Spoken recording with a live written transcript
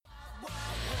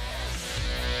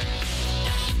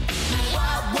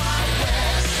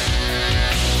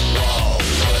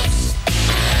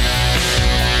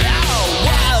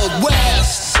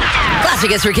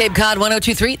Fantastic. It's for Cape Cod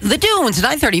 102.3, The Dunes,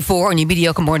 9:34 on your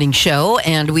Mediocre Morning Show,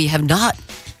 and we have not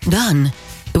done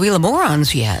the Wheel of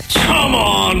Morons yet. Come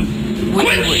on!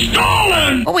 Quit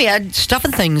stalling! Well, we had stuff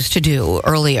and things to do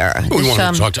earlier. We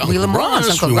wanted to talk to Wheel Uncle of Morons,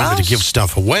 Russ. Uncle We wanted Russ. to give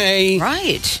stuff away.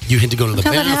 Right. You had to go to the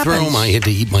That's how that bathroom. happens. I had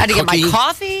to eat my I had to cookie. get my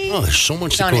coffee. Oh, there's so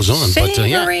much that Done goes on. But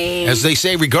savory. as they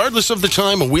say, regardless of the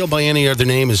time, a wheel by any other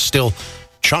name is still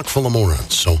chock full of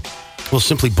morons. So we'll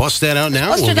simply bust that out now.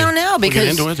 Bust it out now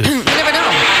because we'll get into you never know.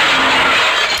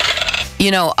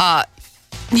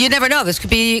 You never know. This could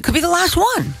be the last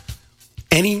one.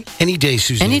 Any day,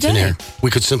 Suzanne. Any day. Tonaire, we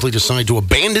could simply decide to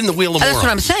abandon the Wheel of Morons. That's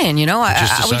what I'm saying.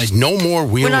 Just decide no more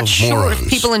Wheel we're not of sure Morons. if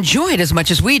people enjoy it as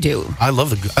much as we do. I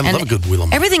love a good Wheel of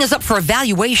Morons. Everything is up for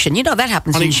evaluation. You know that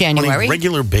happens in January. On a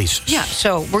regular basis. Yeah,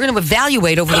 so we're going to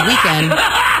evaluate over the weekend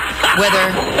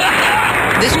whether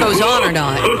this goes on or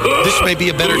not. This may be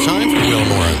a better time for Wheel of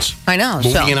Morons. I know.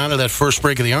 Moving in out of that first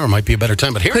break of the hour might be a better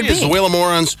time. But here Could it is, be. the Wheel of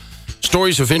Morons.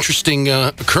 Stories of interesting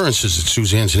occurrences that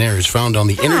Suzanne Tonaire has found on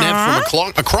the internet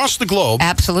from across the globe.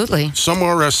 Absolutely. Some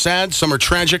are sad, some are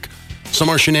tragic, some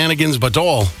are shenanigans, but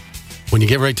all, when you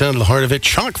get right down to the heart of it,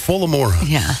 chock full of morons.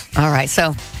 Yeah. All right.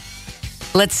 So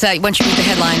let's, why don't you read the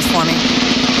headlines for me?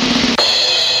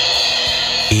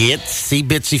 Itsy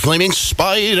bitsy flaming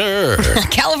spider.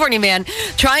 California man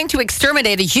trying to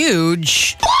exterminate a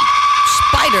huge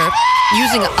spider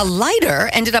using a lighter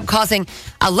ended up causing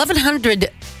 $11,000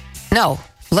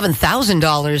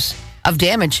 of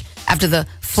damage after the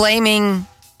flaming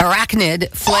arachnid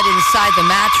fled inside the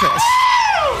mattress.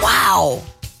 Wow.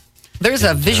 There's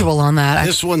a visual on that.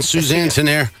 This one, Suzanne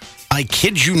Tonaire, I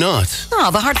kid you not.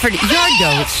 Oh, the Hartford Yard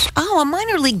Goats. Oh, a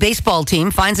minor league baseball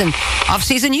team finds an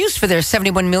off-season use for their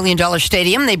 $71 million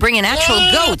stadium. They bring in actual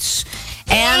goats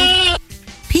and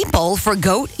people for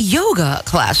goat yoga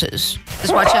classes.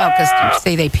 Just watch out, because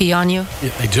say they pee on you.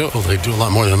 Yeah, they do. They do a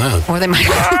lot more than that. Or they might...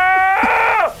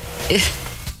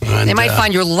 They might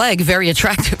find your leg very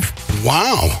attractive.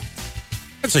 Wow.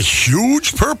 That's a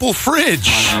huge purple fridge.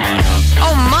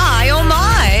 Oh, my. Oh,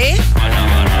 my.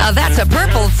 That's a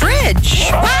purple fridge.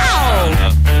 Wow.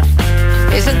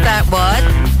 Isn't that what?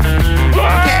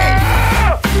 Okay.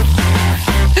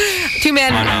 Two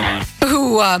men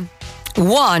who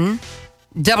won,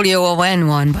 WON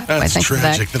won, by the way. That's Thanks for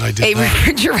tragic that I did a that.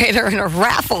 refrigerator and a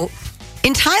raffle.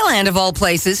 In Thailand, of all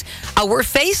places, we're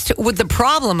faced with the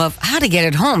problem of how to get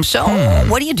it home. So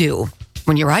what do you do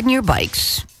when you're riding your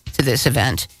bikes to this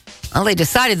event? Well, they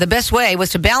decided the best way was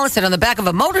to balance it on the back of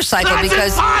a motorcycle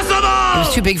because it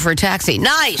was too big for a taxi.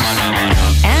 Nice!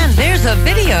 And there's a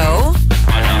video.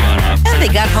 And they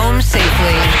got home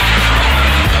safely.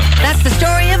 That's the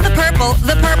story of the purple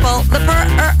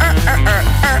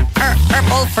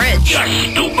fridge. You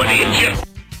stupid idiot!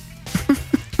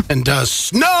 And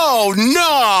no.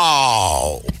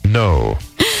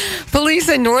 Police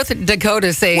in North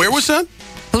Dakota say... Where was that?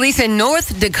 Police in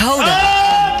North Dakota.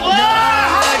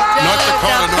 North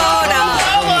Dakota.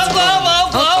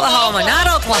 Oklahoma, not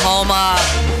Oklahoma.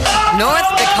 North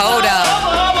Dakota.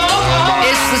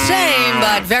 It's the same,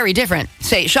 but very different.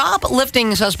 Say,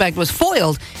 shoplifting suspect was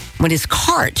foiled when his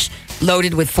cart,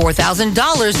 loaded with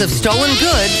 $4,000 of stolen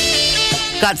goods,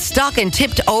 got stuck and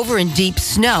tipped over in deep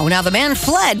snow. Now, the man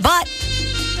fled, but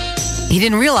he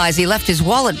didn't realize he left his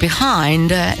wallet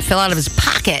behind. It fell out of his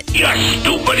pocket. You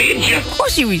stupid idiot! Of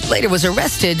course, he later was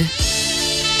arrested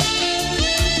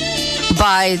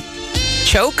by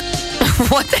choke.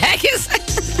 What the heck is that?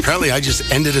 Apparently, I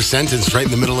just ended a sentence right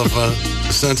in the middle of a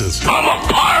sentence. I'm a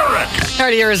pirate!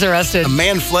 Cartier is arrested. A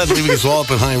man fled, leaving his wallet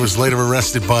behind, was later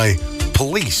arrested by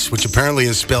police, which apparently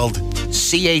is spelled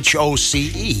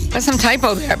CHOCE. There's some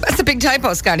typo there. That's a big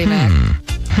typo, Scotty Mac.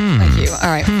 Thank you. All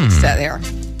right, fix that there.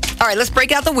 All right, let's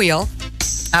break out the wheel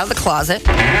out of the closet.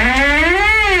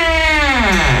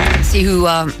 See who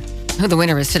the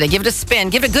winner is today. Give it a spin.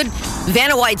 Give it a good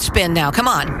Vanna White spin now. Come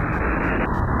on.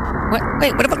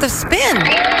 Wait, what about the spin? There we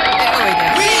go.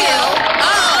 Wheel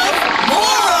of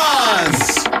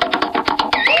Morons!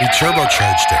 We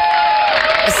turbocharged it.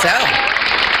 So,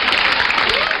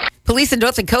 police in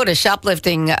North Dakota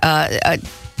shoplifting.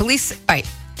 Police. All right,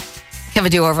 have a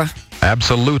do-over.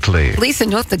 Absolutely. Police in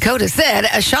North Dakota said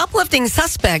a shoplifting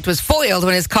suspect was foiled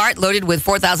when his cart loaded with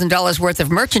 $4,000 worth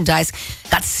of merchandise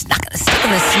got stuck in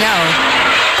the snow.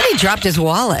 And he dropped his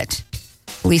wallet.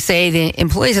 Police say the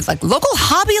employees at local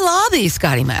Hobby Lobby,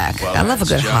 Scotty Mac. Well, I love a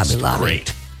good Hobby Lobby.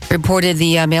 Great. Reported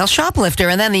the male shoplifter,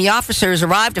 and then the officers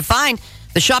arrived to find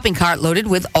the shopping cart loaded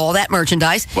with all that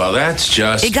merchandise. Well, that's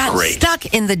just It got great. stuck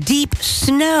in the deep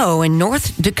snow in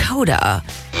North Dakota.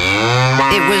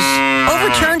 It was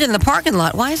overturned in the parking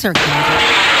lot. Why is there a camera?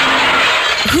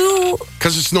 Who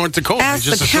Because it's North Dakota. asked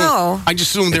the cow? I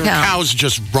just assume there are cows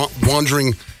just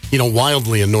wandering,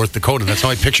 wildly in North Dakota. That's how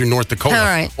I picture North Dakota. All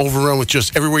right. Overrun with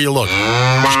just everywhere you look.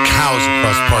 There's cows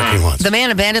across parking lots. The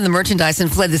man abandoned the merchandise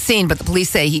and fled the scene, but the police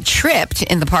say he tripped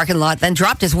in the parking lot, then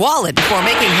dropped his wallet before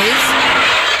making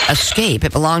his escape.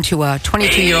 It belonged to a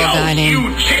 22-year-old guy named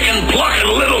You chicken-plucking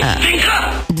little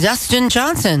stinker! Dustin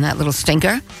Johnson, that little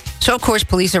stinker. So, of course,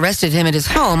 police arrested him at his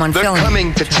home on They're film.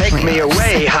 coming to take me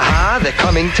away, ha-ha. They're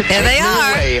coming to take they me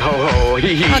are. away, ho-ho,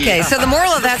 hee-hee. Okay, so the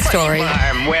moral of that story.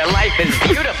 Farm where life is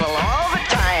beautiful all the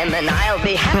time, and I'll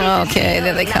be happy. Okay,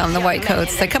 there they come, the white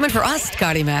coats. They're coming for us,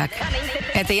 Scotty Mac,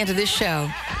 at the end of this show.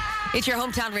 It's your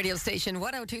hometown radio station,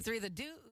 102.3 The Dude.